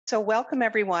So welcome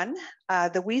everyone.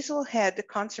 The Weasel Head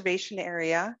Conservation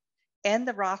Area and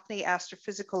the Rothney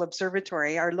Astrophysical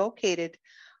Observatory are located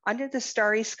under the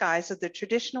starry skies of the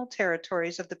traditional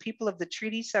territories of the people of the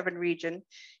Treaty 7 region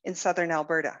in southern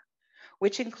Alberta,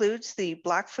 which includes the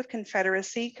Blackfoot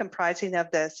Confederacy comprising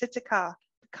of the Siksika,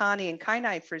 Piikani, and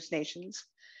Kainai First Nations,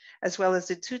 as well as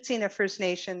the Tsuut'ina First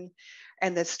Nation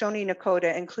and the Stoney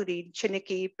Nakoda, including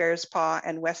Chiniki, Bearspaw,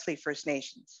 and Wesley First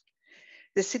Nations.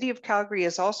 The City of Calgary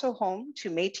is also home to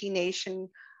Métis Nation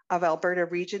of Alberta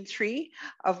Region 3,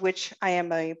 of which I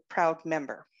am a proud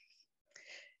member.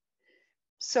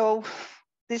 So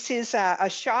this is a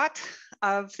shot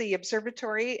of the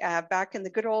observatory back in the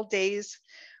good old days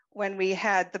when we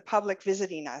had the public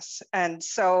visiting us. And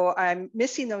so I'm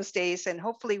missing those days, and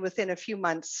hopefully within a few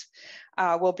months,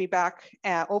 we'll be back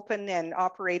open and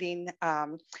operating,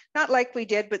 not like we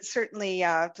did, but certainly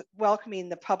welcoming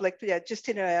the public, just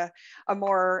in a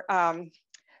more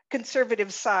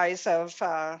conservative size of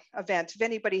event. If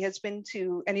anybody has been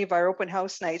to any of our open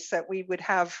house nights, that we would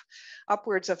have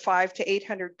upwards of 500 to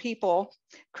 800 people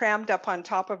crammed up on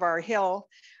top of our hill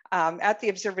at the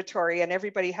observatory, and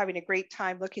everybody having a great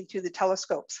time looking through the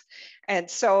telescopes. And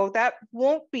so that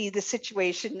won't be the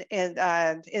situation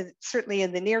certainly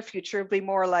in the near future. It'll be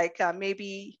more like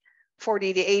maybe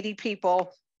 40 to 80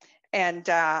 people and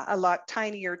a lot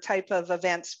tinier type of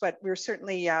events, but we're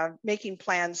certainly making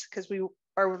plans because we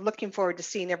are looking forward to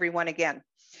seeing everyone again.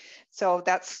 So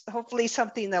that's hopefully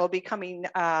something that'll be coming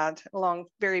along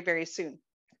very, very soon.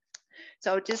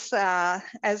 So just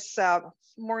as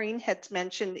Maureen had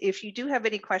mentioned, if you do have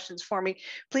any questions for me,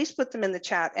 please put them in the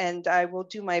chat and I will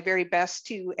do my very best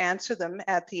to answer them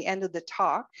at the end of the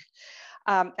talk.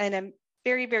 And I'm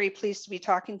very, very pleased to be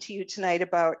talking to you tonight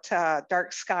about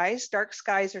dark skies. Dark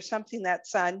skies are something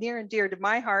that's near and dear to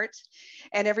my heart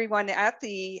and everyone at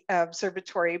the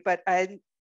observatory, but I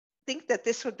think that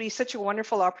this would be such a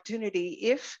wonderful opportunity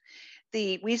if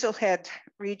the Weasel Head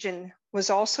region was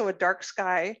also a dark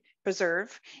sky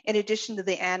preserve, in addition to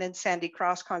the Anne and Sandy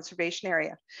Cross Conservation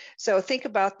Area. So think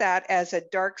about that as a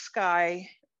dark sky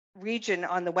region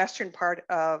on the western part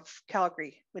of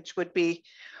Calgary, which would be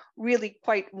really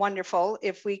quite wonderful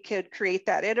if we could create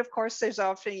that. And of course, there's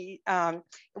often,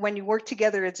 when you work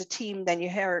together as a team, then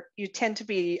you tend to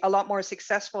be a lot more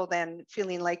successful than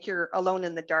feeling like you're alone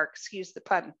in the dark, excuse the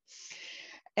pun.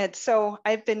 And so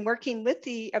I've been working with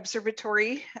the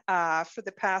observatory for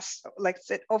the past, like I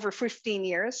said, over 15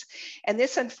 years. And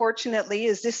this, unfortunately,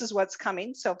 this is what's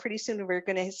coming. So pretty soon we're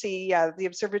going to see the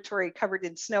observatory covered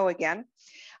in snow again.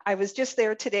 I was just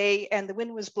there today and the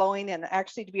wind was blowing. And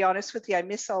actually, to be honest with you, I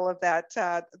miss all of that,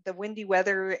 the windy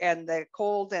weather and the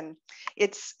cold. And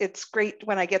it's great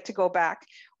when I get to go back.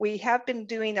 We have been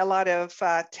doing a lot of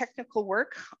technical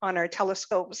work on our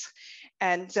telescopes.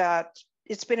 And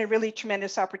it's been a really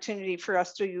tremendous opportunity for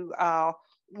us to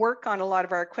work on a lot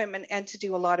of our equipment and to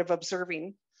do a lot of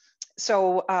observing.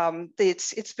 So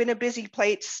it's been a busy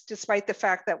plate, despite the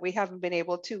fact that we haven't been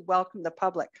able to welcome the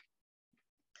public.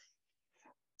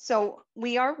 So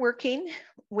we are working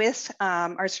with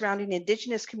our surrounding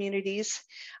Indigenous communities,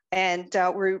 and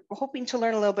we're hoping to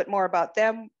learn a little bit more about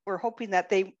them. We're hoping that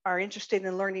they are interested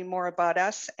in learning more about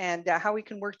us and how we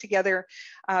can work together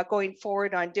going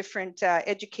forward on different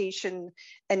education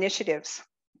initiatives.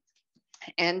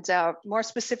 And more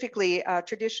specifically,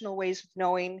 traditional ways of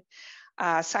knowing,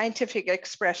 scientific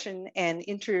expression, and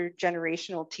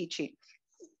intergenerational teaching.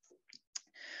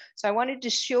 So I wanted to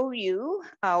show you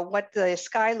what the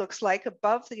sky looks like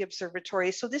above the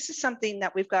observatory. So this is something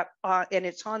that we've got, and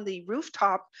it's on the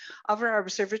rooftop of our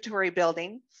observatory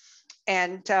building.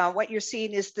 And what you're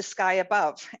seeing is the sky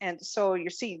above. And so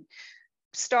you're seeing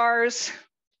stars,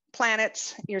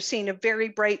 planets, you're seeing a very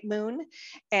bright moon.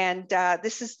 And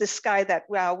this is the sky that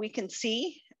we can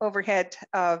see overhead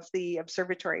of the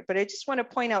observatory. But I just want to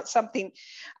point out something.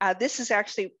 This is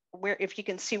actually where, if you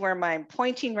can see where I'm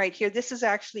pointing right here, this is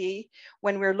actually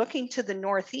when we're looking to the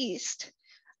northeast,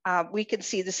 we can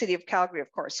see the city of Calgary,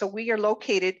 of course. So we are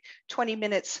located 20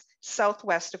 minutes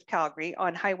southwest of Calgary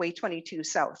on Highway 22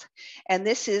 South. And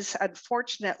this is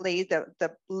unfortunately the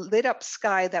lit up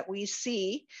sky that we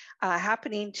see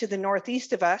happening to the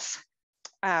northeast of us.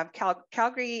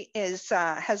 Calgary has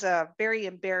a very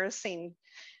embarrassing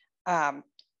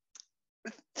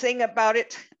thing about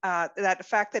it, that the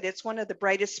fact that it's one of the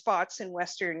brightest spots in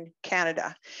Western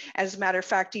Canada. As a matter of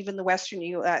fact, even the Western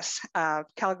US,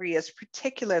 Calgary is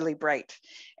particularly bright.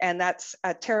 And that's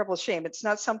a terrible shame. It's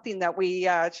not something that we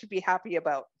should be happy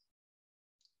about.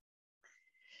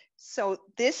 So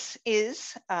this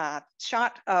is a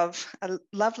shot of a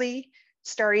lovely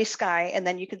starry sky, and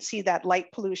then you can see that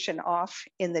light pollution off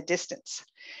in the distance.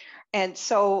 And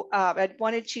so I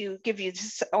wanted to give you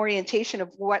this orientation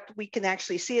of what we can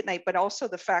actually see at night, but also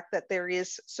the fact that there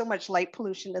is so much light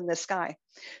pollution in the sky.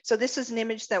 So this is an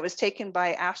image that was taken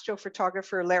by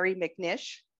astrophotographer Larry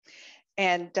McNish.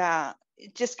 And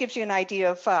it just gives you an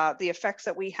idea of the effects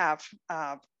that we have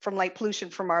from light pollution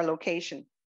from our location.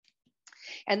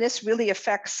 And this really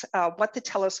affects what the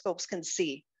telescopes can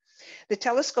see. The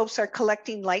telescopes are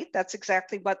collecting light. That's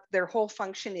exactly what their whole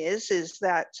function is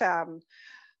that a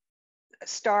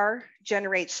star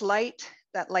generates light.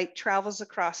 That light travels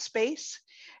across space.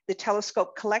 The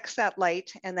telescope collects that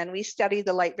light, and then we study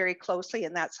the light very closely,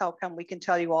 and that's how come we can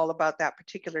tell you all about that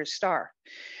particular star.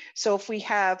 So if we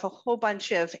have a whole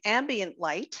bunch of ambient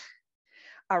light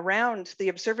around the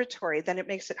observatory, then it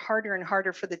makes it harder and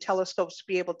harder for the telescopes to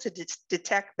be able to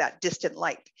detect that distant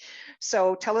light.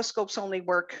 So telescopes only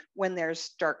work when there's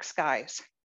dark skies.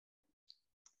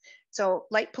 So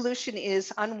light pollution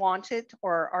is unwanted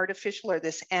or artificial, or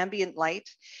this ambient light,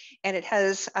 and it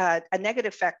has a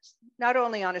negative effect not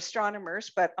only on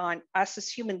astronomers, but on us as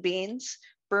human beings,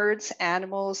 birds,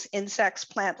 animals, insects,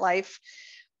 plant life.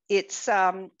 It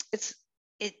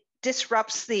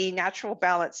disrupts the natural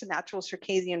balance, the natural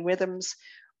circadian rhythms.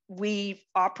 We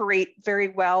operate very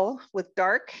well with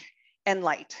dark and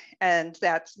light, and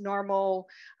that normal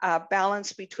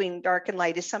balance between dark and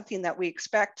light is something that we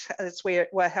expect. That's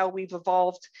how we've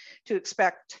evolved to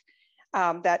expect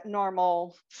that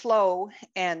normal flow,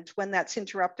 and when that's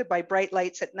interrupted by bright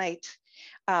lights at night,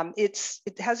 it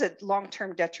has a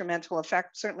long-term detrimental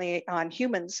effect, certainly on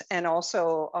humans and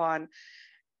also on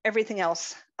everything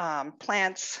else,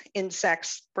 plants,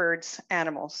 insects, birds,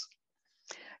 animals.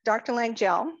 Dr.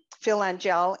 Langell, Phil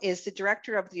Langell, is the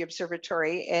director of the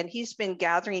observatory, and he's been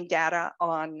gathering data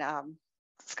on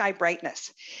sky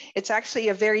brightness. It's actually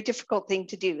a very difficult thing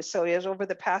to do. So over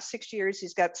the past 6 years,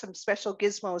 he's got some special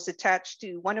gizmos attached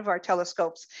to one of our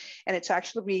telescopes, and it's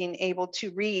actually being able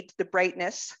to read the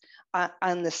brightness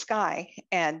on the sky,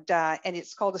 and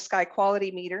it's called a sky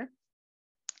quality meter.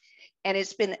 And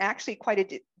it's been actually quite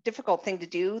a difficult thing to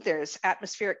do. There's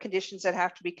atmospheric conditions that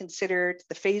have to be considered,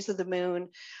 the phase of the moon,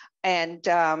 and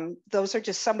those are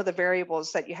just some of the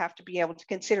variables that you have to be able to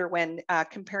consider when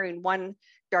comparing one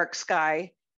dark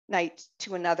sky night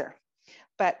to another.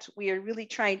 But we are really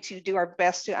trying to do our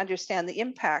best to understand the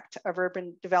impact of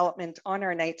urban development on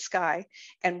our night sky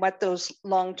and what those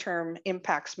long-term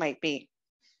impacts might be.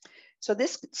 So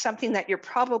this is something that you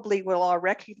probably will all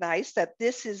recognize, that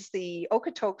this is the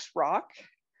Okotoks Rock.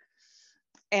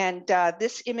 And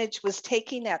this image was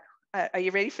taken at, are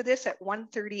you ready for this? At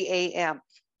 1:30 a.m.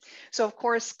 So of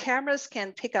course, cameras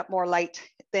can pick up more light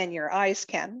than your eyes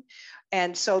can.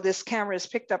 And so this camera has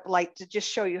picked up light to just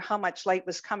show you how much light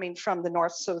was coming from the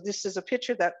north. So this is a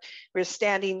picture that we're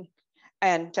standing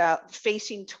and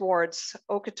facing towards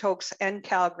Okotoks and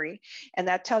Calgary. And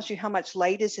that tells you how much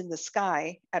light is in the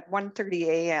sky at 1:30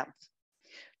 a.m.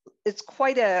 It's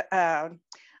quite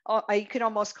you could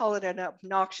almost call it an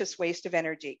obnoxious waste of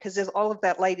energy, because all of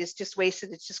that light is just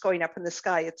wasted. It's just going up in the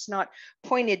sky. It's not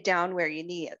pointed down where you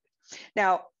need it.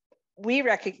 Now, we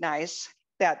recognize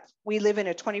that we live in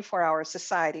a 24-hour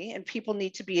society, and people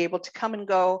need to be able to come and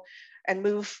go and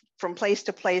move from place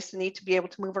to place. They need to be able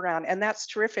to move around, and that's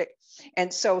terrific.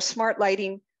 And so smart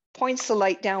lighting points the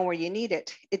light down where you need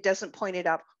it. It doesn't point it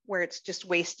up where it's just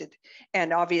wasted,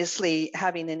 and obviously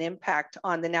having an impact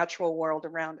on the natural world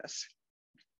around us.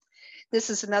 This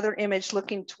is another image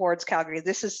looking towards Calgary.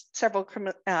 This is several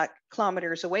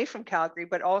kilometers away from Calgary,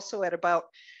 but also at about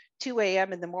 2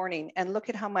 a.m. in the morning. And look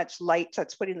at how much light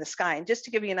that's put in the sky. And just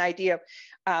to give you an idea,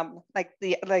 like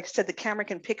I said, the camera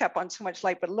can pick up on so much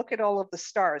light, but look at all of the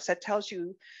stars. That tells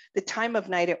you the time of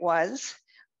night it was.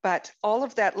 But all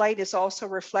of that light is also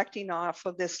reflecting off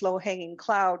of this low-hanging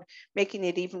cloud, making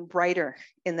it even brighter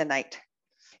in the night.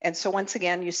 And so once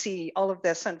again, you see all of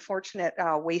this unfortunate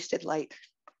wasted light.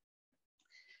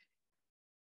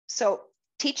 So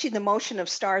teaching the motion of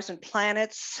stars and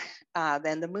planets,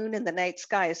 then the moon in the night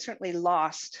sky is certainly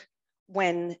lost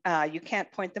when you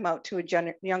can't point them out to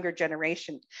a younger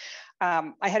generation.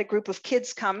 I had a group of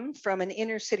kids come from an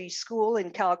inner city school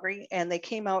in Calgary, and they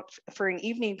came out for an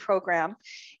evening program.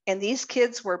 And these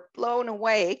kids were blown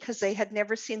away because they had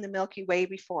never seen the Milky Way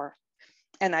before.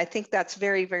 And I think that's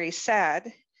very, very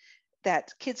sad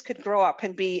that kids could grow up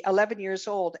and be 11 years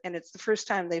old, and it's the first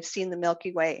time they've seen the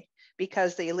Milky Way,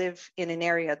 because they live in an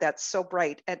area that's so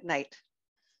bright at night.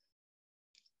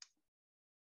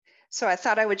 So I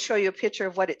thought I would show you a picture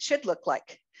of what it should look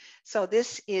like. So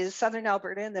this is Southern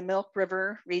Alberta in the Milk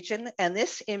River region. And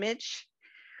this image,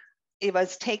 it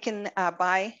was taken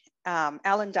by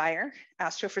Alan Dyer,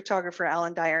 astrophotographer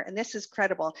Alan Dyer, and this is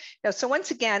credible. Now, so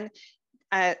once again,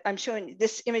 I'm showing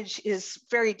this image is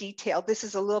very detailed. This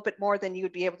is a little bit more than you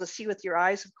would be able to see with your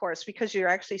eyes, of course, because you're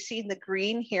actually seeing the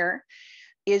green here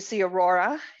is the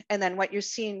aurora. And then what you're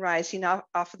seeing rising off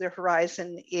of the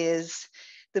horizon is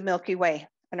the Milky Way,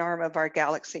 an arm of our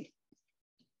galaxy.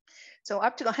 So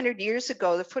up to 100 years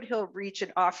ago, the foothill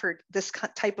region offered this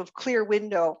type of clear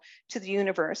window to the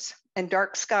universe, and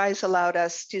dark skies allowed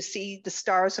us to see the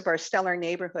stars of our stellar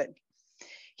neighborhood.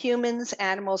 Humans,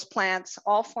 animals, plants,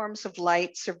 all forms of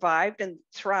light survived and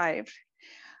thrived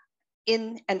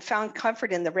in and found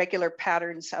comfort in the regular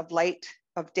patterns of light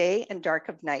of day and dark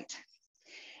of night.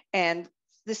 And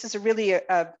this is really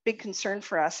a big concern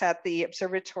for us at the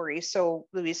observatory. So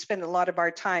we spend a lot of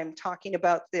our time talking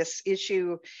about this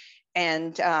issue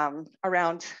and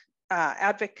around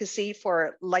advocacy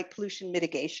for light pollution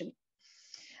mitigation.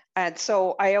 And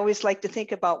so I always like to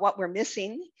think about what we're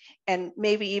missing and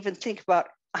maybe even think about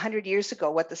 100 years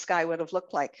ago, what the sky would have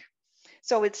looked like.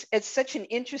 So it's such an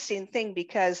interesting thing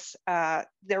because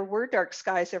there were dark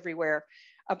skies everywhere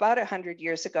about 100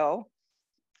 years ago.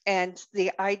 And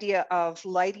the idea of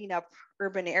lighting up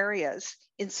urban areas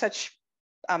in such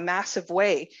a massive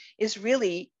way is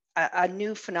really a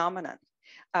new phenomenon.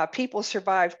 People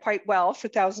survived quite well for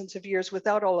thousands of years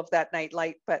without all of that night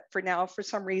light, but for now, for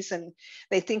some reason,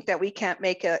 they think that we can't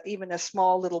make even a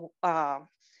small little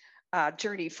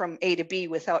journey from A to B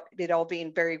without it all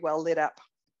being very well lit up.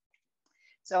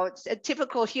 So it's a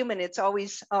typical human, it's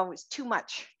always too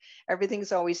much.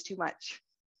 Everything's always too much.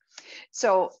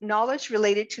 So knowledge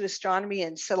related to astronomy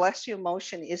and celestial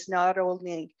motion is not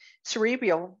only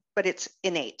cerebral, but it's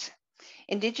innate.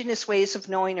 Indigenous ways of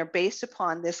knowing are based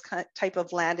upon this type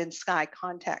of land and sky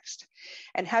context.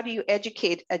 And how do you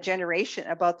educate a generation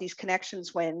about these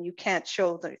connections when you can't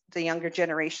show the younger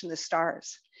generation the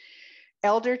stars?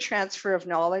 Elder transfer of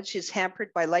knowledge is hampered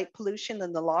by light pollution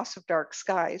and the loss of dark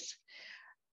skies.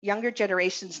 Younger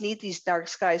generations need these dark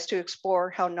skies to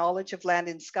explore how knowledge of land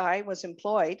and sky was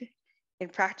employed in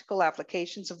practical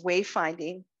applications of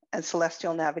wayfinding and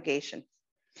celestial navigation.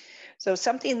 So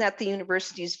something that the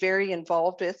university is very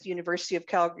involved with, University of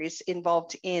Calgary is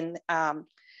involved in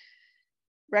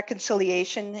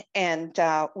reconciliation, and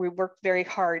we work very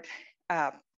hard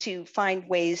to find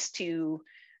ways to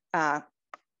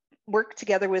work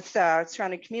together with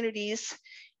surrounding communities,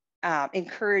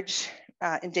 encourage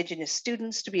Indigenous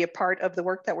students to be a part of the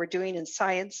work that we're doing in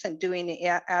science and doing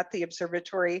at the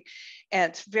observatory.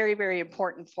 And it's very, very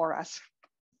important for us.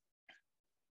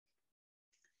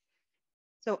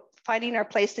 So finding our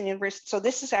place in the universe. So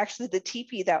this is actually the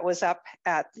teepee that was up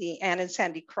at the Ann and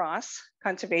Sandy Cross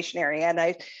Conservation Area. And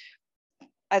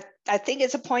I think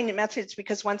it's a poignant message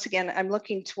because once again, I'm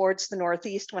looking towards the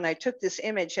northeast when I took this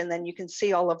image, and then you can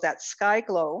see all of that sky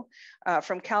glow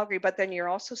from Calgary, but then you're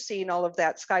also seeing all of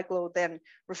that sky glow then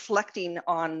reflecting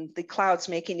on the clouds,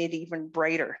 making it even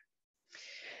brighter.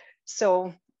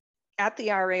 So at the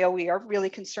RAO, we are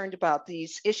really concerned about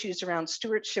these issues around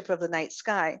stewardship of the night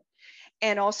sky,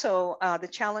 and also the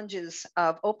challenges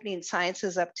of opening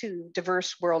sciences up to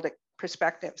diverse world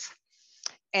perspectives.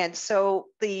 And so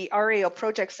the RAO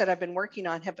projects that I've been working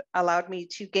on have allowed me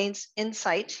to gain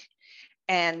insight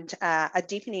and a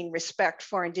deepening respect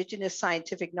for Indigenous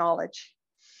scientific knowledge.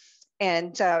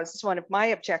 And this is one of my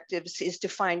objectives, is to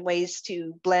find ways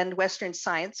to blend Western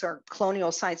science or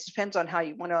colonial science, depends on how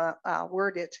you want to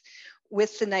word it,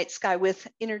 with the night sky, with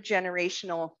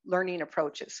intergenerational learning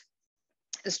approaches.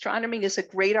 Astronomy is a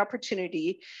great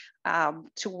opportunity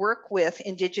to work with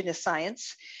Indigenous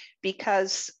science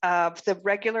because of the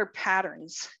regular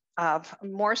patterns of,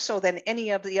 more so than any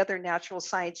of the other natural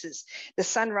sciences. The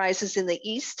sun rises in the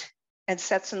east and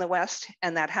sets in the west,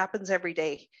 and that happens every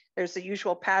day. There's the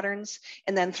usual patterns,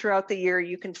 and then throughout the year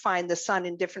you can find the sun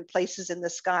in different places in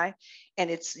the sky,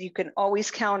 and you can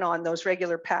always count on those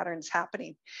regular patterns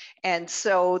happening. And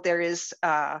so there is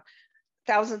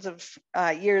thousands of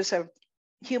years of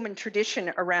human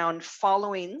tradition around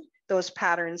following those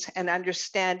patterns and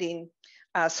understanding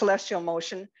celestial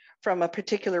motion from a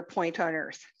particular point on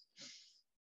Earth.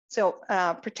 So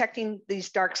protecting these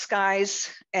dark skies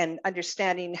and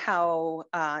understanding how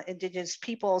Indigenous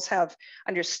peoples have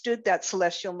understood that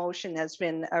celestial motion has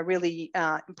been a really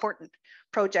important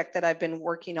project that I've been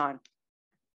working on.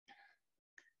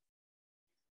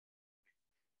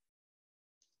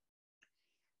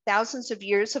 Thousands of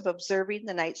years of observing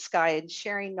the night sky and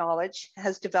sharing knowledge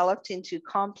has developed into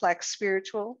complex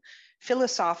spiritual,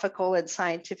 philosophical, and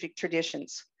scientific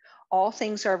traditions, All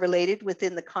things are related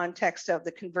within the context of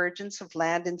the convergence of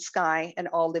land and sky and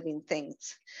all living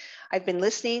things. I've been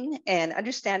listening and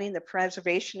understanding the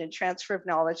preservation and transfer of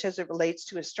knowledge as it relates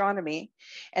to astronomy.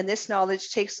 And this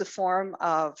knowledge takes the form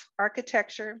of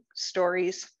architecture,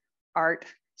 stories, art,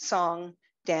 song,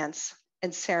 dance,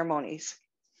 and ceremonies.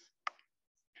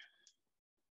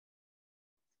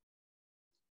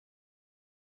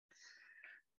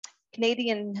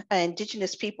 Canadian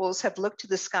Indigenous peoples have looked to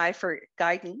the sky for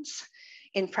guidance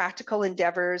in practical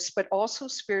endeavors, but also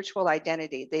spiritual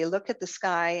identity. They look at the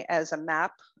sky as a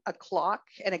map, a clock,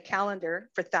 and a calendar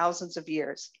for thousands of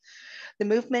years. The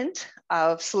movement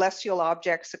of celestial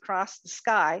objects across the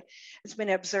sky has been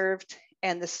observed,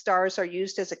 and the stars are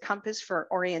used as a compass for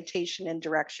orientation and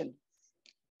direction.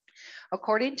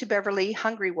 According to Beverly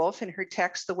Hungry-Wolf in her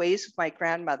text, The Ways of My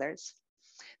Grandmothers,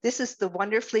 this is the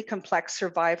wonderfully complex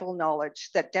survival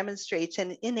knowledge that demonstrates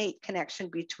an innate connection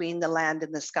between the land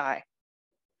and the sky.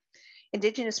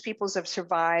 Indigenous peoples have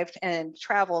survived and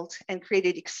traveled and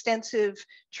created extensive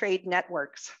trade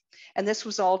networks. And this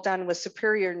was all done with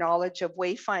superior knowledge of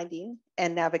wayfinding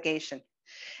and navigation.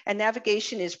 And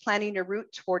navigation is planning a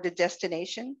route toward a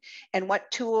destination and what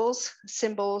tools,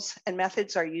 symbols, and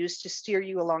methods are used to steer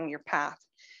you along your path.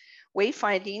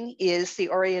 Wayfinding is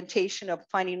the orientation of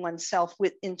finding oneself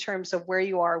in terms of where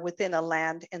you are within a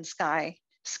land and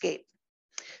skyscape.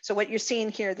 So what you're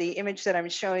seeing here, the image that I'm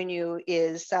showing you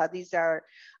is, these are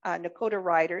Nakota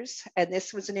riders, and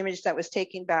this was an image that was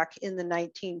taken back in the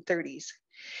 1930s.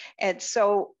 And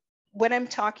so when I'm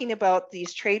talking about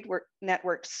these trade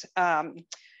networks,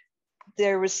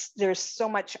 there's so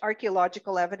much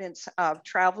archaeological evidence of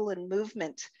travel and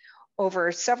movement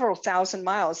over several thousand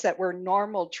miles that were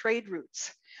normal trade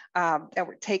routes that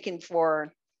were taken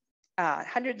for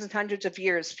hundreds and hundreds of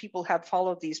years. People have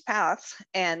followed these paths,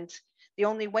 and the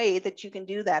only way that you can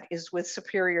do that is with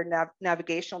superior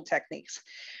navigational techniques.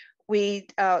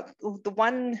 The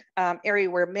one area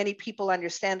where many people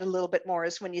understand a little bit more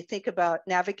is when you think about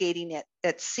navigating it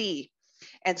at sea.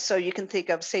 And so you can think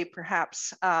of, say,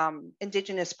 perhaps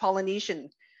Indigenous Polynesian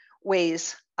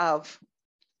ways of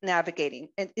navigating.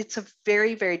 And it's a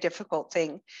very, very difficult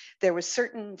thing. There were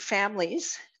certain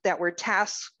families that were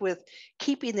tasked with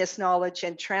keeping this knowledge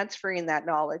and transferring that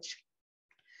knowledge.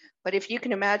 But if you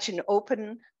can imagine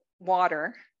open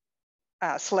water,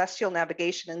 celestial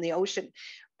navigation in the ocean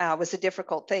was a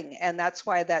difficult thing. And that's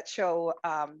why that show,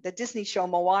 the Disney show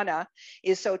Moana,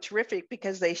 is so terrific,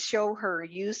 because they show her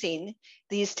using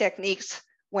these techniques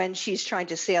when she's trying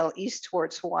to sail east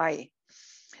towards Hawaii.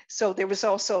 So there was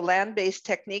also land-based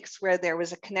techniques where there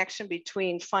was a connection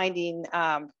between finding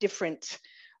different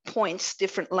points,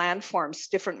 different landforms,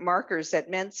 different markers that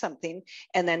meant something,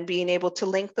 and then being able to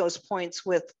link those points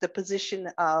with the position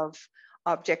of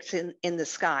objects in the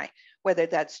sky, whether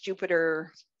that's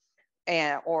Jupiter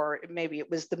or maybe it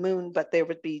was the moon, but there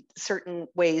would be certain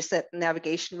ways that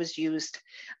navigation was used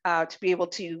to be able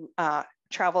to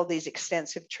travel these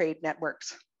extensive trade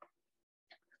networks.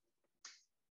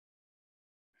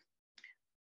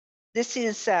 This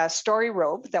is a story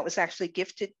robe that was actually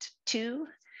gifted to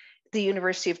the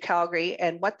University of Calgary.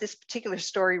 And what this particular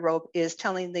story robe is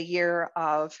telling the year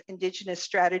of Indigenous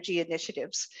strategy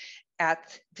initiatives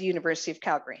at the University of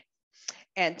Calgary.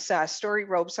 And story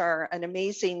robes are an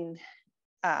amazing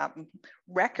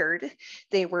record.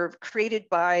 They were created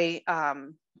by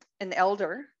an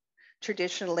elder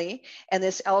traditionally, and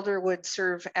this elder would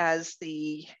serve as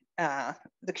the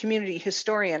community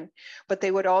historian, but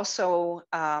they would also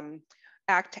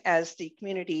act as the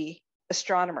community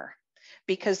astronomer,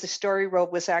 because the story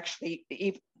robe was actually,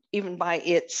 even by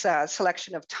its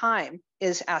selection of time,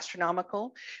 is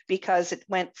astronomical, because it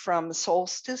went from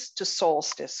solstice to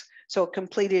solstice. So it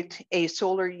completed a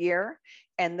solar year,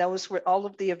 and those were all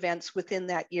of the events within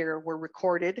that year were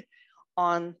recorded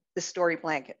on the story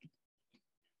blanket.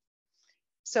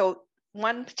 So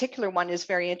one particular one is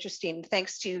very interesting,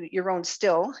 thanks to Yaron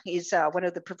Still. He's one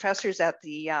of the professors at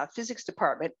the physics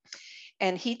department.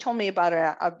 And he told me about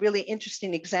a really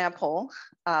interesting example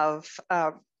of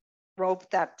a robe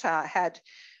that had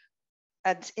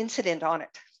an incident on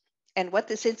it. And what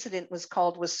this incident was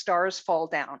called was Stars Fall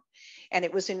Down. And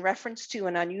it was in reference to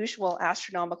an unusual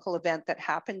astronomical event that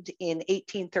happened in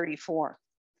 1834.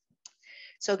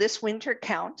 So this winter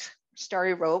count,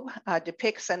 starry robe,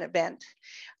 depicts an event.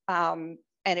 And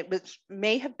it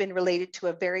may have been related to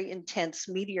a very intense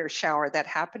meteor shower that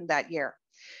happened that year.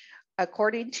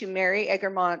 According to Mary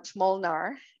Egermont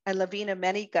Molnar and Lavina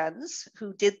Manyguns,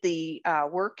 who did the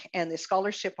work and the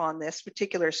scholarship on this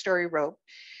particular story robe,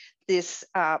 this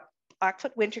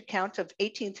Blackfoot winter count of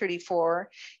 1834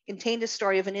 contained a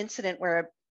story of an incident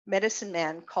where medicine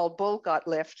man called Bull Got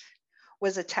Lift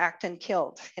was attacked and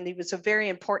killed. And he was a very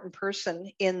important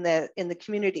person in the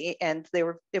community. And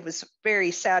it was a very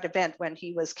sad event when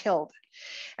he was killed.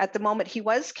 At the moment he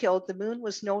was killed, the moon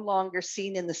was no longer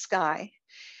seen in the sky.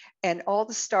 And all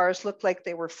the stars looked like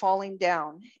they were falling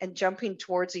down and jumping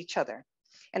towards each other.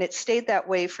 And it stayed that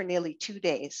way for nearly 2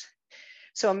 days.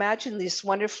 So imagine this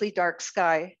wonderfully dark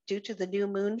sky due to the new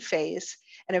moon phase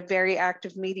and a very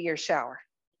active meteor shower.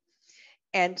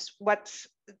 And what's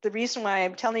the reason why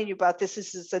I'm telling you about this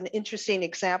is an interesting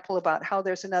example about how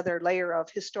there's another layer of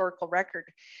historical record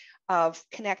of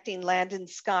connecting land and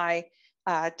sky,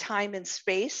 time and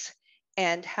space,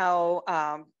 and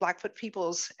how Blackfoot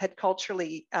peoples had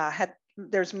culturally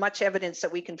there's much evidence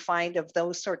that we can find of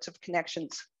those sorts of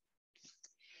connections.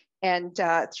 And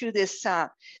through this,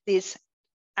 these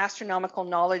astronomical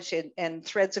knowledge and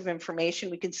threads of information,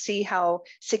 we can see how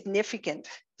significant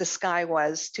the sky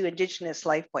was to Indigenous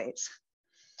lifeways.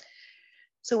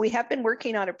 So we have been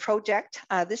working on a project.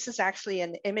 This is actually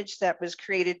an image that was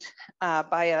created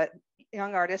by a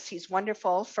young artist. He's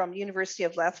wonderful, from University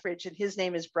of Lethbridge, and his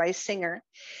name is Bryce Singer.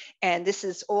 And this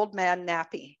is Old Man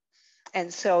Nappy.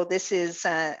 And so this is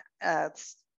a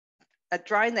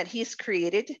drawing that he's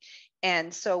created.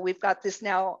 And so we've got this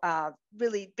now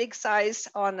really big size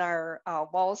on our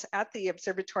walls at the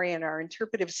observatory and our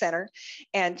interpretive center.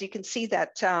 And you can see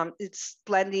that it's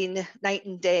blending night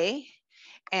and day,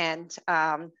 and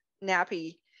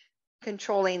Nappy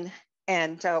controlling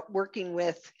and working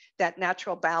with that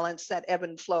natural balance, that ebb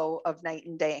and flow of night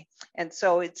and day. And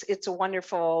so it's a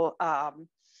wonderful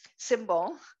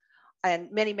symbol,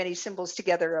 and many, many symbols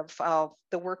together of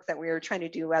the work that we are trying to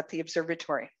do at the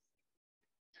observatory.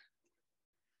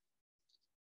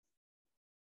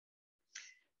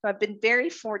 I've been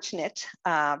very fortunate,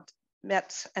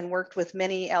 met and worked with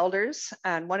many elders,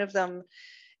 and one of them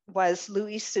was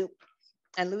Louis Soup.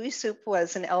 And Louis Soup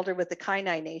was an elder with the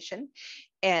Kainai Nation,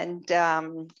 and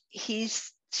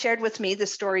he's shared with me the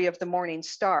story of the Morning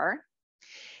Star.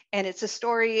 And it's a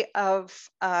story of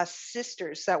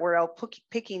sisters that were out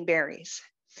picking berries.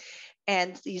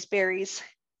 And these berries,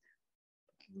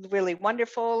 really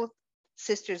wonderful.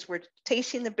 Sisters were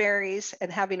tasting the berries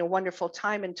and having a wonderful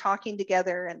time and talking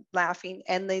together and laughing.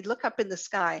 And they look up in the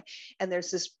sky, and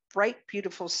there's this bright,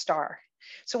 beautiful star.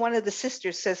 So one of the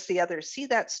sisters says to the other, "See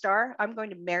that star? I'm going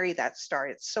to marry that star.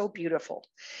 It's so beautiful."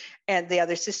 And the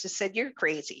other sister said, "You're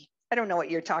crazy. I don't know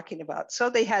what you're talking about." So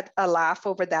they had a laugh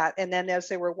over that. And then as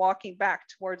they were walking back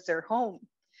towards their home,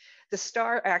 the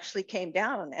star actually came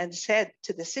down and said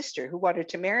to the sister who wanted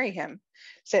to marry him,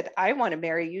 said, "I want to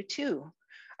marry you too.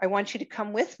 I want you to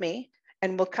come with me,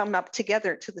 and we'll come up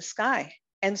together to the sky."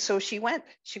 And so she went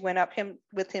up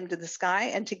with him to the sky,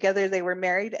 and together they were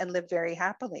married and lived very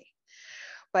happily.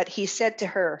 But he said to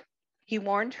her, he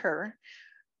warned her,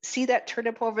 "See that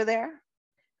turnip over there?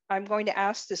 I'm going to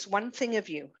ask this one thing of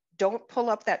you. Don't pull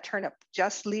up that turnip,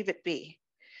 just leave it be."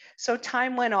 So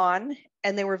time went on,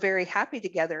 and they were very happy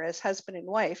together as husband and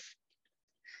wife.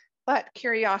 But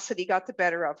curiosity got the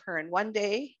better of her. And one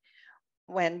day,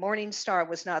 when Morning Star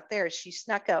was not there, she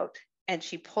snuck out and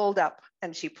she pulled up,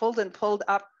 and she pulled and pulled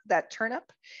up that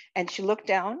turnip, and she looked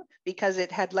down because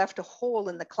it had left a hole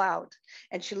in the cloud.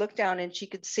 And she looked down and she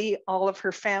could see all of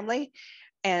her family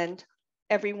and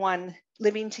everyone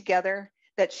living together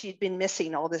that she'd been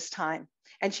missing all this time.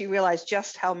 And she realized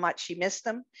just how much she missed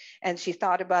them. And she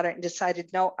thought about it and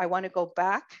decided, no, I want to go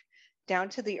back down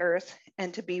to the earth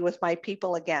and to be with my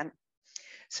people again.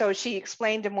 So she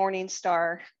explained to Morning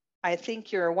Star, "I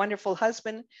think you're a wonderful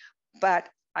husband, but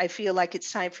I feel like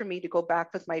it's time for me to go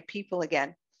back with my people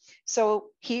again."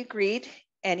 So he agreed,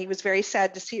 and he was very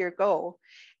sad to see her go.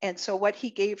 And so what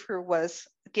he gave her was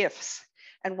gifts.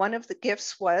 And one of the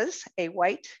gifts was a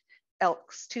white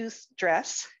elk's tooth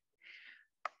dress.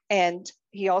 And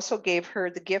he also gave her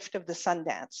the gift of the sun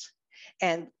dance.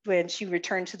 And when she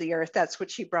returned to the earth, that's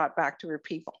what she brought back to her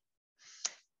people.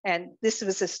 And this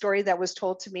was a story that was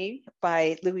told to me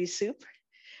by Louis Soup.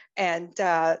 And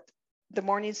the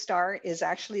Morning Star is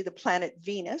actually the planet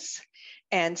Venus.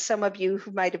 And some of you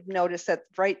who might have noticed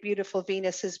that bright, beautiful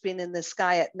Venus has been in the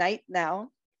sky at night now.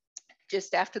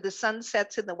 Just after the sun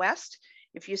sets in the west,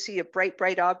 if you see a bright,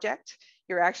 bright object,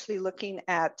 you're actually looking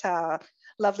at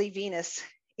lovely Venus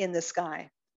in the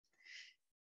sky.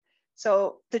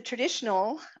 So the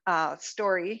traditional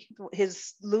story,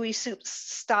 his Louis Soup's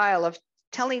style of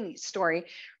telling the story,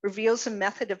 reveals a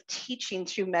method of teaching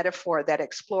through metaphor that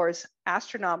explores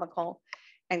astronomical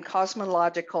and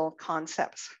cosmological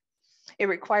concepts. It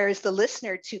requires the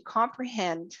listener to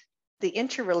comprehend the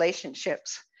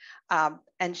interrelationships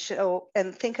and show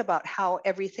and think about how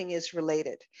everything is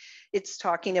related. It's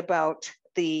talking about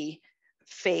the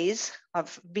phase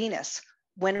of Venus,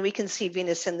 when we can see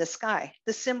Venus in the sky,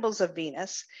 the symbols of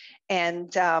Venus,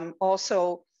 and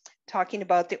also talking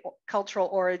about the cultural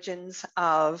origins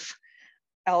of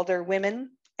elder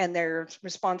women and their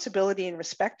responsibility and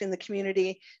respect in the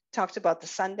community. Talked about the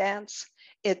sun dance.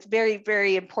 It's very,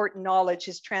 very important knowledge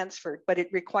is transferred, but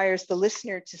it requires the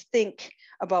listener to think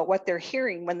about what they're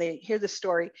hearing when they hear the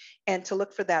story and to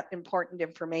look for that important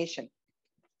information.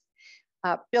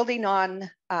 Building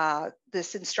on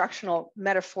this instructional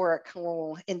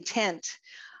metaphorical intent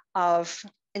of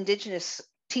Indigenous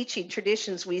teaching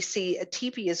traditions, we see a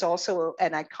teepee is also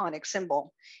an iconic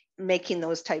symbol, making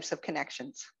those types of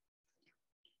connections.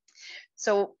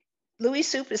 So Louis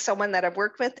Soup is someone that I've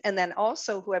worked with, and then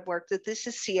also who I've worked with, this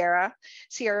is Sierra.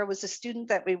 Sierra was a student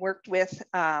that we worked with,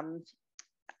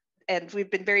 and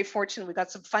we've been very fortunate. We got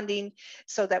some funding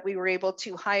so that we were able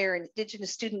to hire an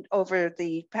Indigenous student over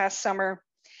the past summer.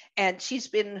 And she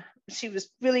was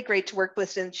really great to work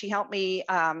with, and she helped me,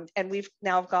 and we've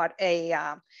now got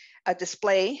a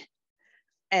display.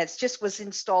 And it just was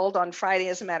installed on Friday,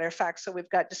 as a matter of fact. So we've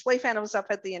got display panels up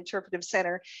at the Interpretive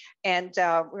Center. And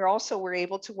we're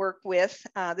able to work with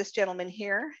this gentleman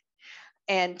here.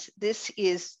 And this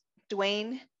is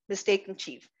Dwayne, Mistaken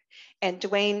Chief. And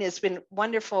Dwayne has been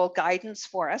wonderful guidance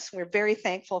for us. We're very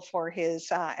thankful for his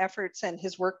efforts and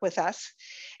his work with us.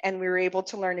 And we were able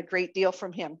to learn a great deal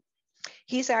from him.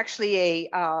 He's actually a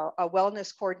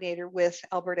wellness coordinator with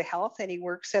Alberta Health, and he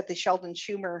works at the Sheldon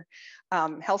Schumer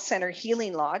Health Center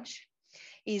Healing Lodge.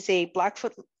 He's a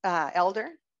Blackfoot elder,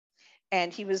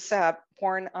 and he was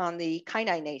born on the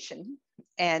Kainai Nation.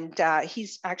 And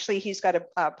he's got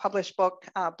a published book,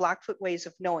 Blackfoot Ways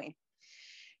of Knowing.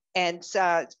 And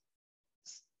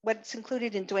what's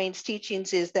included in Dwayne's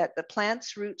teachings is that the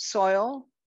plants, root, soil,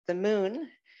 the moon,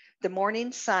 the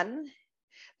morning sun,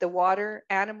 the water,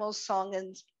 animals, song,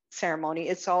 and ceremony,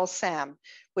 it's all Sam,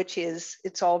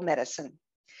 it's all medicine.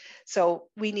 So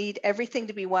we need everything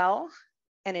to be well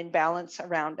and in balance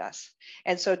around us.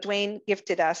 And so Dwayne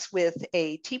gifted us with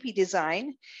a teepee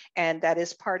design, and that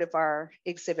is part of our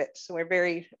exhibit. So we're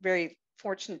very, very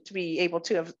fortunate to be able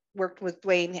to have worked with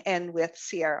Dwayne and with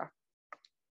Sierra.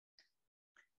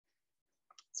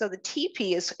 So the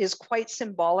teepee is quite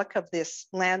symbolic of this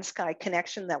land-sky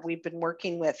connection that we've been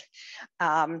working with.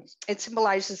 It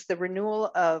symbolizes the renewal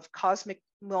of cosmic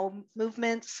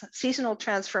movements, seasonal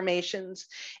transformations,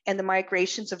 and the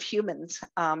migrations of humans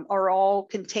are all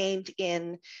contained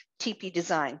in teepee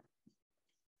design.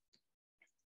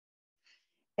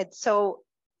 And so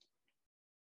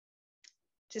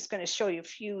just going to show you a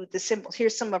few of the symbols.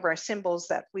 Here's some of our symbols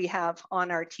that we have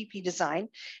on our teepee design.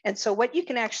 And so what you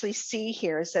can actually see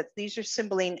here is that these are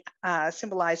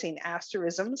symbolizing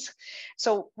asterisms.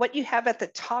 So what you have at the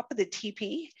top of the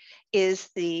teepee is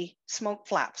the smoke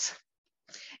flaps.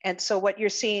 And so what you're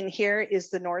seeing here is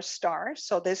the North Star.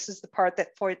 So this is the part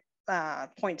that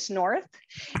points north.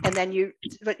 And then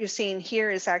what you're seeing here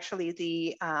is actually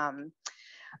the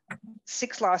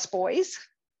 6 Lost Boys.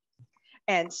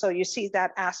 And so you see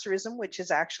that asterism, which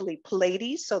is actually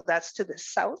Pleiades, so that's to the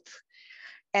south.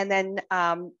 And then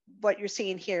what you're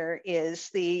seeing here is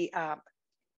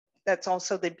that's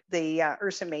also the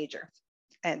Ursa Major.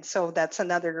 And so that's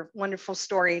another wonderful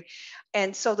story.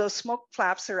 And so those smoke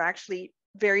flaps are actually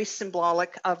very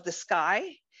symbolic of the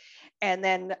sky. And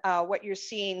then what you're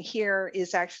seeing here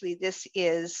is actually, this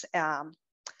is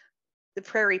the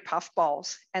prairie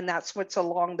puffballs, and that's what's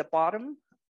along the bottom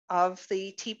of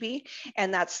the teepee,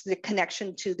 and that's the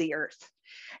connection to the earth.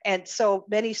 And so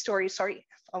many stories,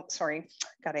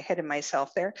 got ahead of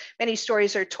myself there. Many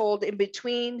stories are told in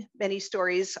between. Many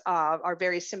stories are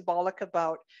very symbolic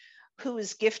about who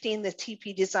is gifting the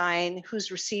teepee design,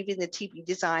 who's receiving the teepee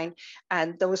design,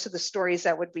 and those are the stories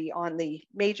that would be on the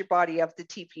major body of the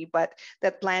teepee. But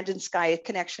that land and sky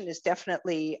connection is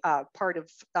definitely part of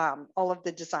all of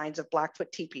the designs of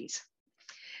Blackfoot teepees.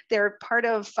 They're part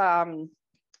of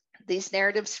these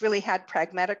narratives really had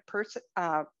pragmatic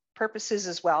purposes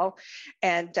as well.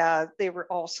 And they were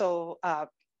also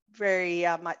very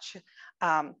much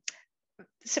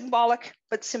symbolic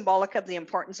of the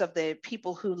importance of the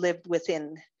people who lived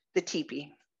within the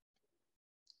teepee.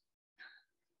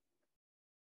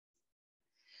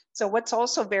 So what's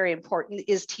also very important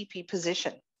is teepee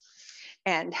position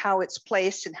and how it's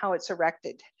placed and how it's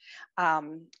erected.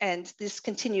 And this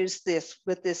continues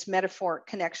with this metaphoric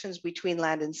connections between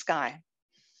land and sky.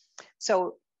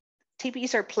 So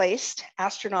teepees are placed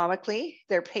astronomically.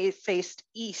 They're faced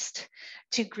east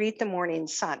to greet the morning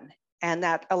sun. and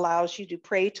that allows you to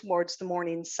pray towards the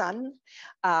morning sun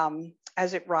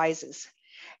as it rises.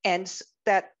 And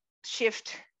that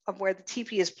shift of where the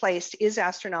teepee is placed is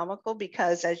astronomical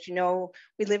because, as you know,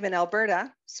 we live in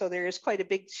Alberta, so there is quite a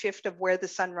big shift of where the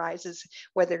sun rises,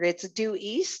 whether it's due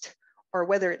east or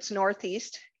whether it's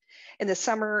northeast. In the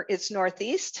summer, it's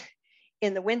northeast.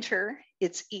 In the winter,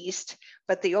 it's east,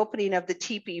 but the opening of the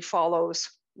teepee follows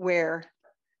where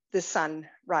the sun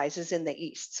rises in the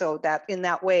east. So that in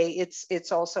that way,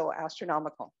 it's also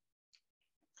astronomical.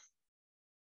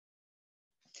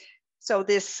 So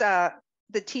this,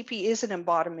 the teepee is an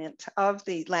embodiment of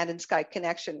the land and sky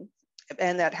connection,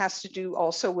 and that has to do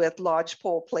also with lodge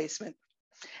pole placement,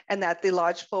 and that the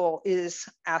lodge pole is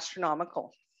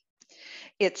astronomical.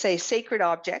 It's a sacred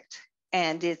object,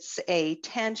 and it's a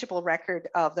tangible record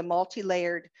of the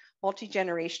multi-layered,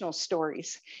 multi-generational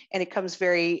stories, and it comes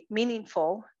very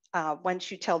meaningful once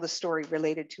you tell the story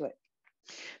related to it.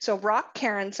 So rock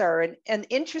cairns are an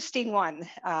interesting one.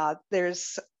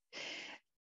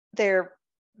 They're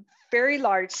very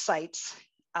large sites.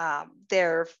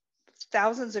 They're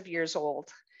thousands of years old.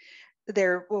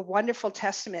 They're a wonderful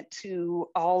testament to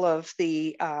all of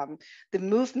the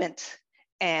movement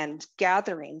and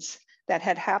gatherings that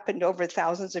had happened over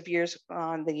thousands of years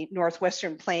on the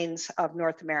northwestern plains of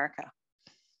North America.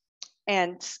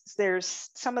 And there's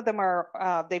some of them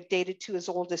are, they've dated to as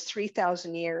old as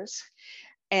 3,000 years.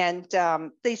 And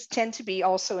they tend to be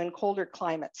also in colder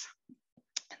climates.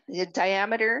 The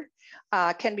diameter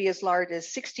can be as large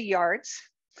as 60 yards.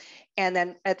 And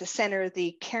then at the center of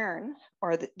the cairn,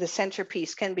 or the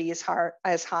centerpiece, can be as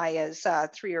high as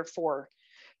 3 or 4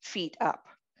 feet up.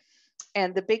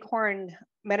 And the Bighorn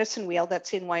medicine wheel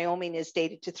that's in Wyoming is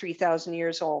dated to 3,000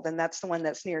 years old, and that's the one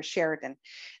that's near Sheridan.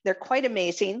 They're quite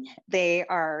amazing. They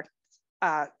are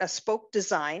a spoke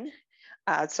design,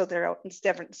 so they're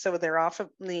different. So they're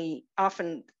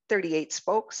often 38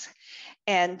 spokes.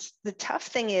 And the tough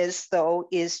thing is, though,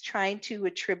 is trying to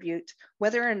attribute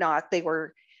whether or not they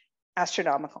were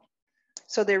astronomical.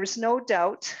 So there is no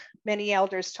doubt, many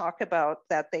elders talk about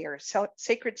that they are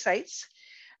sacred sites.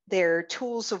 They're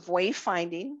tools of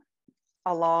wayfinding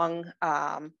along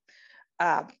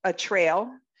a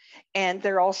trail. And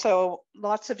there are also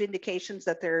lots of indications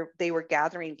that they were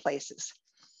gathering places.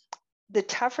 The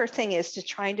tougher thing is to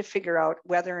trying to figure out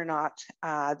whether or not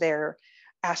they're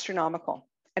astronomical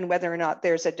and whether or not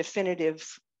there's a definitive,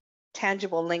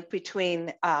 tangible link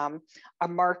between a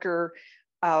marker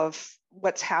of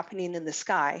what's happening in the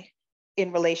sky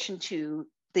in relation to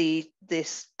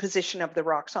this position of the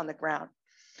rocks on the ground.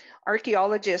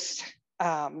 Archaeologists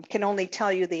can only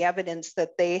tell you the evidence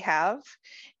that they have,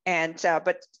 and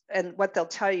what they'll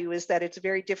tell you is that it's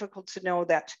very difficult to know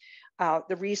that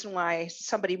the reason why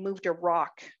somebody moved a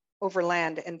rock over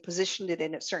land and positioned it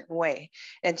in a certain way,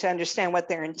 and to understand what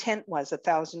their intent was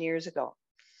 1,000 years ago.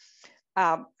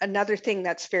 Another thing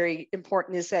that's very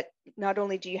important is that not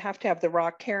only do you have to have the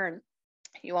rock cairn,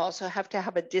 you also have to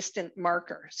have a distant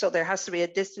marker. So there has to be a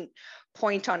distant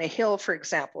point on a hill, for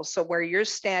example. So where you're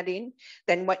standing,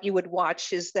 then what you would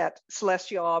watch is that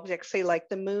celestial object, say like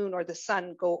the moon or the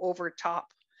sun, go over top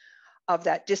of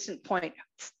that distant point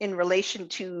in relation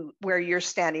to where you're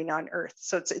standing on Earth.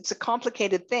 So it's a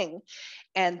complicated thing.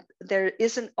 And there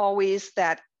isn't always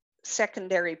that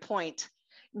secondary point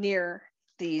near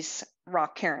these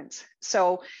rock cairns.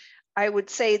 So I would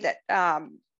say that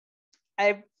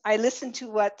I listen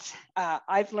to what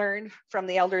I've learned from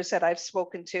the elders that I've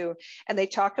spoken to, and they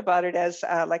talk about it as,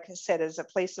 like I said, as a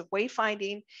place of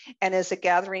wayfinding and as a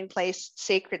gathering place,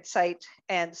 sacred site.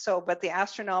 And so, but the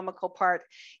astronomical part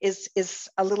is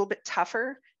a little bit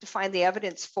tougher to find the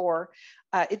evidence for.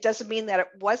 It doesn't mean that it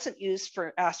wasn't used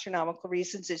for astronomical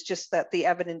reasons. It's just that the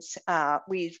evidence,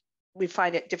 we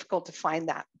find it difficult to find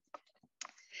that.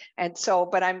 And so,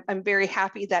 but I'm very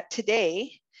happy that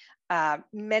today,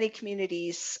 many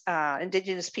communities,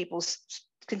 Indigenous peoples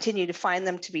continue to find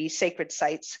them to be sacred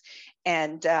sites,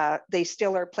 and they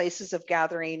still are places of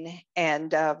gathering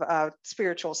and of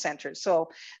spiritual centers. So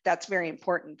that's very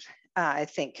important, I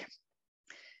think.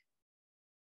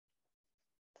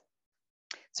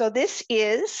 So this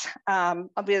is,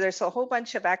 there's a whole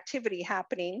bunch of activity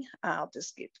happening. I'll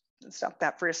just stop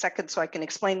that for a second so I can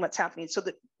explain what's happening. So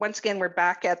that once again, we're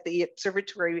back at the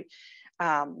Observatory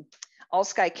all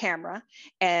sky camera,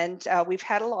 and we've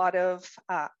had a lot of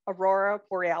aurora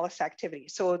borealis activity.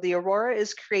 So the aurora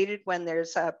is created when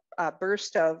there's a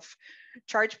burst of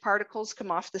charged particles come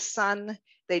off the sun.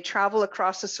 They travel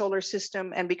across the solar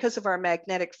system, and because of our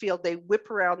magnetic field, they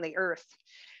whip around the Earth.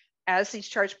 As these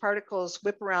charged particles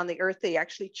whip around the Earth, they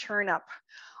actually churn up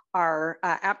our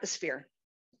atmosphere.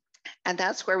 And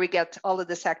that's where we get all of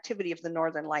this activity of the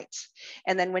northern lights.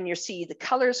 And then when you see the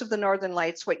colors of the northern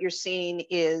lights, what you're seeing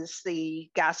is the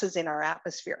gases in our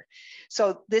atmosphere.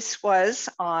 So this was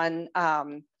on,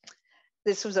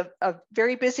 this was a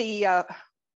very busy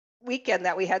weekend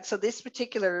that we had. So this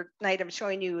particular night I'm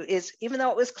showing you is, even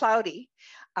though it was cloudy,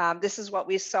 this is what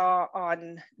we saw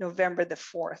on November the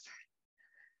 4th.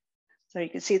 So you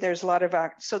can see there's a lot of,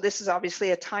 so this is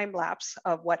obviously a time lapse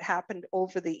of what happened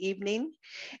over the evening.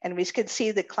 And we can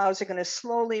see the clouds are going to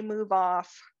slowly move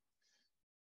off.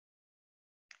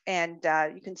 And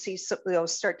you can see, you'll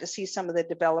start to see some of the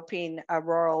developing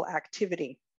auroral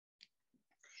activity.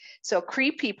 So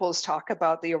Cree peoples talk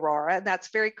about the aurora, and that's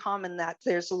very common that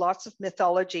there's lots of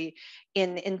mythology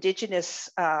in Indigenous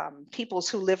peoples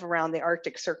who live around the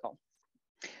Arctic Circle.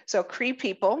 So Cree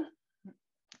people,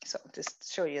 so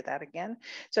just show you that again.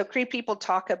 So Cree people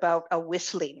talk about a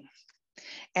whistling,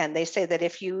 and they say that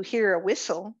if you hear a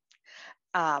whistle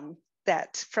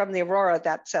that from the aurora,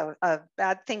 that's a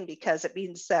bad thing, because it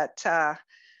means that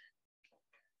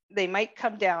they might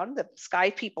come down, the sky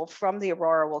people from the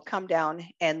aurora will come down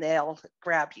and they'll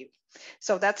grab you.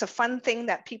 So that's a fun thing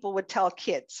that people would tell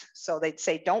kids. So they'd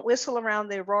say, don't whistle around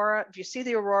the aurora. If you see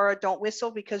the aurora, don't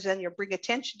whistle, because then you'll bring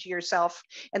attention to yourself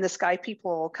and the sky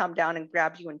people will come down and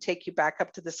grab you and take you back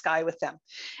up to the sky with them.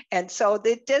 And so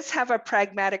it does have a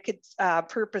pragmatic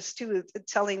purpose to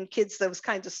telling kids those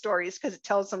kinds of stories, because it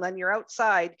tells them when you're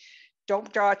outside,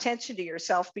 don't draw attention to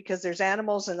yourself, because there's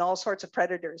animals and all sorts of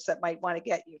predators that might want to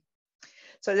get you.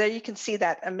 So there you can see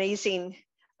that amazing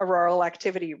auroral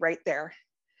activity right there.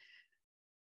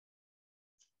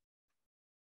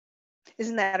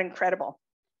 Isn't that incredible?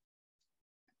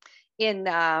 In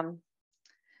when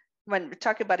we're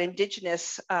talking about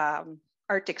Indigenous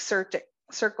Arctic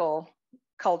Circle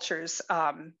cultures,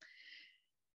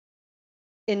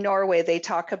 in Norway, they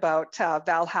talk about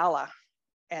Valhalla.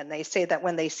 And they say that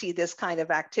when they see this kind of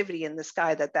activity in the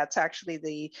sky, that's actually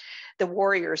the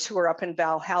warriors who are up in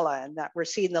Valhalla, and that we're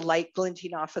seeing the light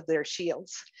glinting off of their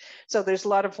shields. So there's a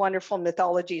lot of wonderful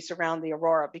mythologies around the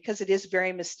aurora, because it is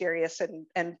very mysterious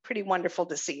and pretty wonderful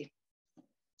to see.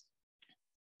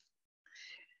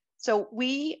 So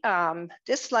we,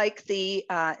 just like the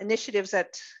initiatives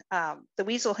that the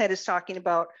Weaselhead is talking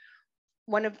about,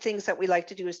 one of the things that we like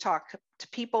to do is talk to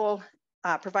people,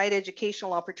 provide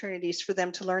educational opportunities for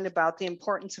them to learn about the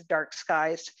importance of dark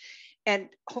skies, and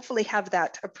hopefully have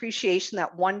that appreciation,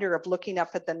 that wonder of looking up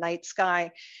at the night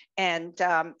sky, and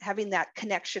having that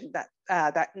connection,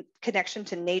 that connection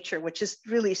to nature, which is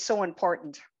really so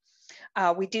important.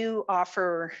 We do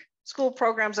offer school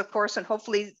programs, of course, and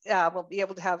hopefully we'll be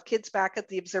able to have kids back at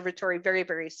the observatory very,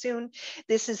 very soon.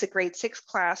 This is a grade 6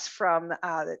 class from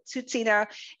Tsutsina,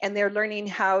 and they're learning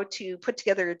how to put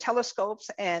together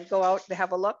telescopes and go out and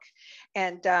have a look.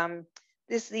 And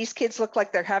these kids look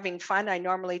like they're having fun. I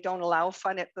normally don't allow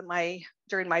fun at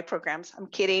during my programs. I'm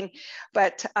kidding,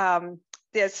 but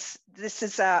this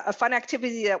is a fun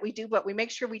activity that we do, but we make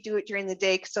sure we do it during the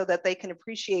day so that they can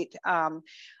appreciate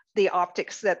the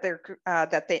optics that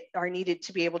they are needed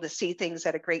to be able to see things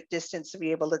at a great distance, to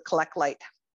be able to collect light.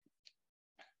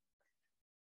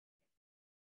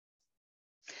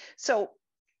 So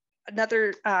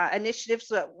another initiative,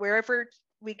 so that wherever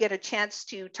we get a chance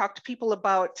to talk to people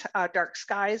about dark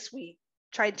skies, we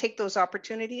try and take those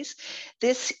opportunities.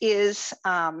 This is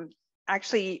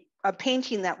actually a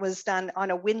painting that was done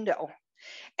on a window.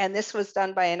 And this was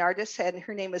done by an artist, and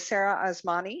her name is Sarah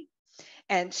Asmani.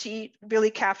 And she really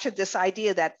captured this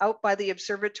idea that out by the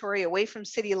observatory, away from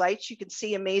city lights, you can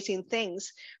see amazing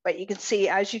things, but you can see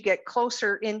as you get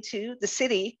closer into the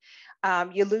city,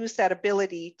 you lose that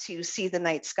ability to see the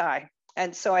night sky.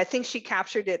 And so I think she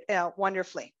captured it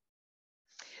wonderfully.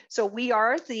 So we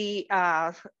are the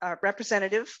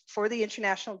representative for the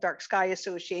International Dark Sky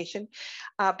Association,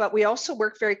 but we also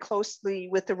work very closely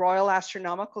with the Royal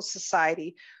Astronomical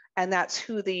Society, and that's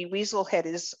who the Weaselhead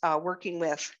is working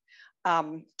with.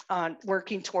 On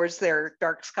working towards their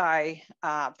dark sky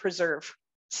preserve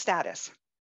status.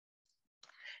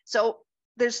 So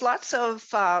there's lots of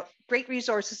great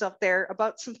resources up there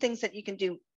about some things that you can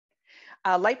do.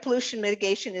 Light pollution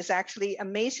mitigation is actually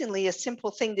amazingly a simple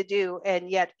thing to do,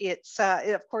 and yet it's,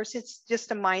 of course, it's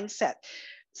just a mindset.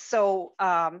 So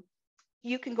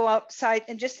you can go outside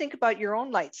and just think about your own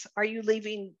lights. Are you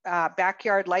leaving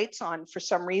backyard lights on for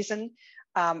some reason?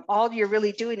 All you're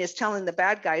really doing is telling the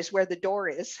bad guys where the door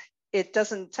is. It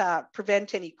doesn't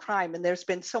prevent any crime. And there's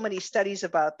been so many studies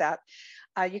about that.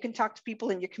 You can talk to people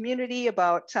in your community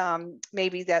about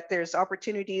maybe that there's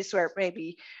opportunities where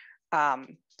maybe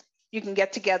you can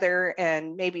get together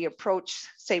and maybe approach,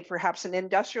 say, perhaps an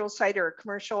industrial site or a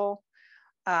commercial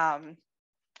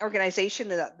organization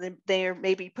that they're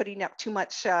maybe putting up too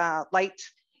much light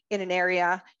in an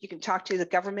area. You can talk to the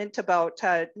government about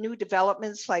new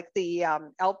developments like the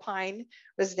Alpine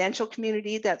residential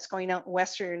community that's going out in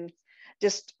western,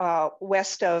 just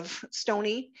west of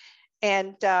Stoney.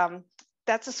 And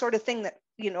that's the sort of thing that,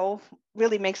 you know,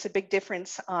 really makes a big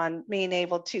difference on being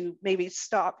able to maybe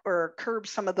stop or curb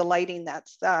some of the lighting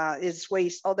that's is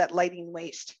waste, all that lighting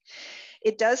waste.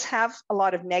 It does have a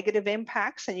lot of negative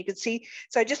impacts, and you can see,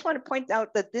 so I just want to point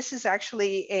out that this is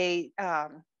actually a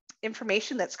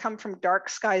information that's come from Dark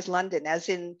Skies London, as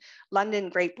in London,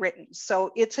 Great Britain.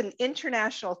 So it's an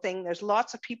international thing. There's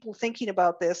lots of people thinking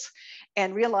about this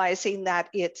and realizing that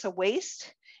it's a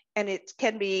waste and it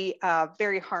can be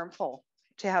very harmful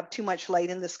to have too much light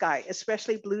in the sky,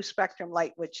 especially blue spectrum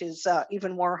light, which is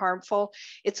even more harmful.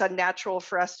 It's unnatural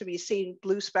for us to be seeing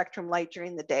blue spectrum light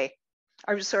during the day.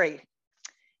 I'm sorry,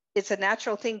 it's a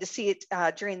natural thing to see it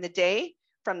during the day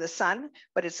from the sun,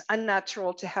 but it's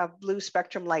unnatural to have blue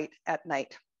spectrum light at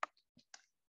night.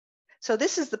 So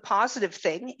this is the positive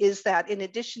thing, is that in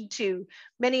addition to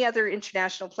many other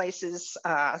international places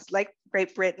like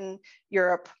Great Britain,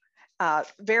 Europe,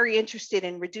 very interested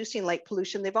in reducing light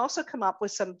pollution, they've also come up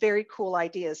with some very cool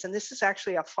ideas. And this is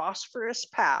actually a phosphorus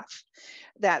path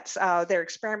that they're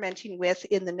experimenting with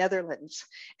in the Netherlands.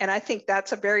 And I think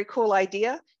that's a very cool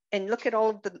idea. And look at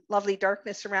all of the lovely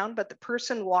darkness around, but the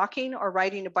person walking or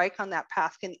riding a bike on that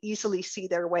path can easily see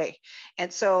their way.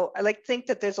 And so I like to think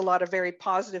that there's a lot of very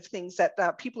positive things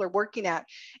that people are working at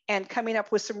and coming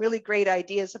up with some really great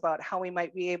ideas about how we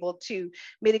might be able to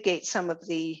mitigate some of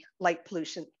the light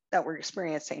pollution that we're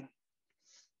experiencing.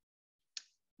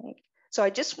 So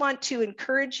I just want to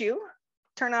encourage you,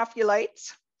 turn off your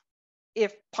lights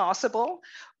if possible,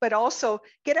 but also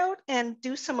get out and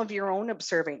do some of your own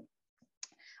observing.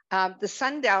 The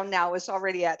sundown now is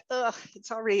already at,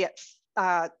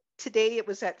 today it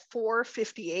was at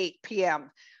 4:58 p.m.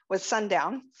 was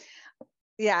sundown.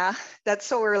 Yeah, that's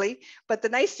so early. But the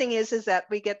nice thing is that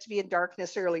we get to be in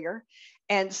darkness earlier.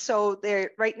 And so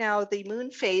there, right now, the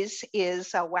moon phase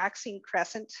is a waxing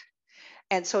crescent.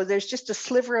 And so there's just a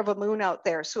sliver of a moon out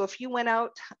there. So if you went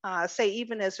out, say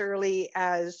even as early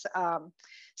as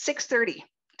 6:30,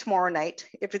 tomorrow night,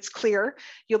 if it's clear,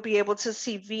 you'll be able to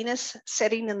see Venus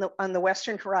setting on the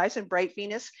western horizon, bright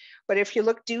Venus. But if you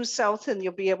look due south, and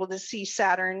you'll be able to see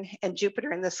Saturn and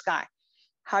Jupiter in the sky.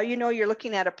 How you know you're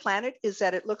looking at a planet is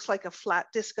that it looks like a flat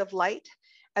disk of light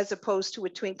as opposed to a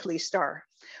twinkly star.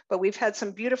 But we've had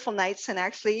some beautiful nights, and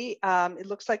actually it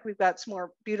looks like we've got some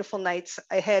more beautiful nights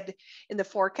ahead in the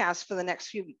forecast for the next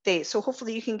few days. So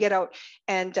hopefully you can get out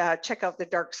and check out the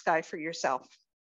dark sky for yourself.